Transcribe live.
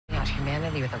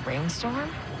humanity with a rainstorm?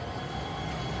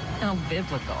 How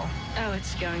biblical. Oh,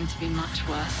 it's going to be much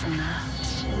worse than that.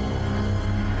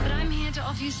 But I'm here to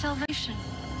offer you salvation.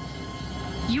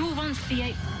 You were once the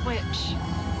eighth witch.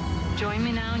 Join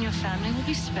me now and your family will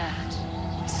be spared.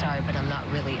 Sorry, but I'm not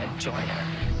really a joiner.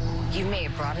 You may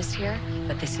have brought us here,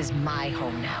 but this is my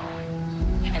home now.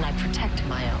 And I protect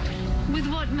my own. With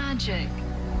what magic?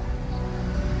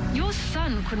 Your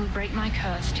son couldn't break my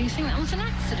curse. Do you think that was an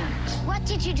accident? What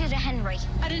did you do to Henry?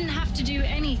 I didn't have to do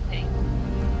anything.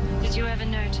 Did you ever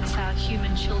notice how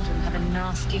human children have a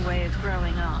nasty way of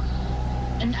growing up?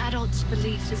 An adult's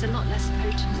belief is a lot less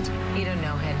potent. You don't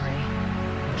know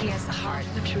Henry. He has the heart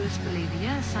of the truest believer.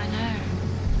 Yes, I know.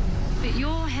 But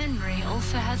your Henry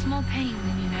also has more pain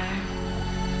than you know.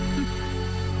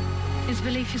 His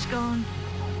belief is gone,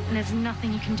 and there's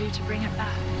nothing you can do to bring it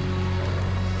back.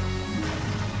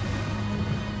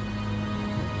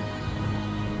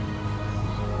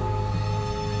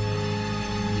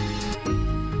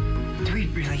 Do we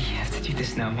really have to do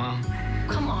this now, Mom?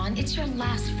 Come on, it's your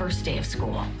last first day of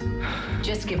school.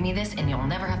 Just give me this and you'll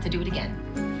never have to do it again.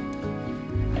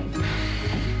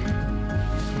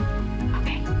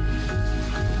 Okay.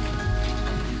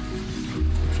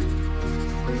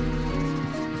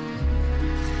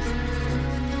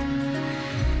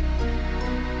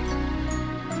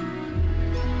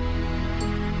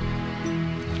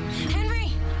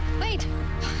 Henry, wait.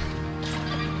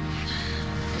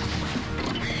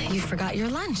 You forgot your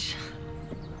lunch.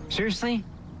 Seriously?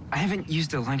 I haven't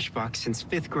used a lunchbox since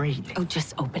 5th grade. Oh,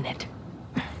 just open it.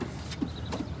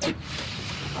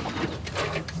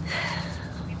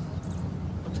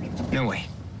 No way.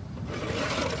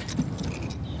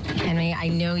 Henry, I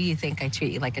know you think I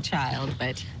treat you like a child,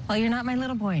 but, well, you're not my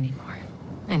little boy anymore.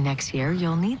 And next year,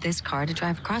 you'll need this car to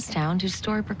drive across town to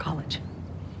Storybrooke College.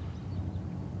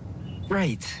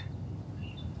 Right.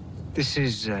 This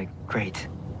is, great.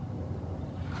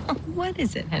 What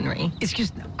is it, Henry? It's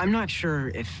just, I'm not sure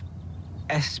if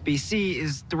SBC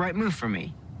is the right move for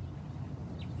me.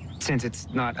 Since it's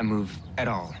not a move at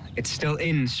all. It's still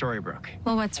in Storybrooke.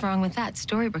 Well, what's wrong with that?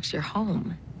 Storybrooke's your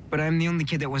home. But I'm the only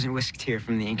kid that wasn't whisked here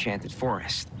from the Enchanted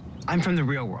Forest. I'm from the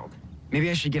real world. Maybe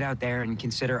I should get out there and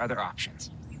consider other options.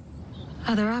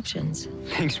 Other options?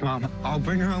 Thanks, Mom. I'll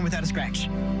bring her home without a scratch.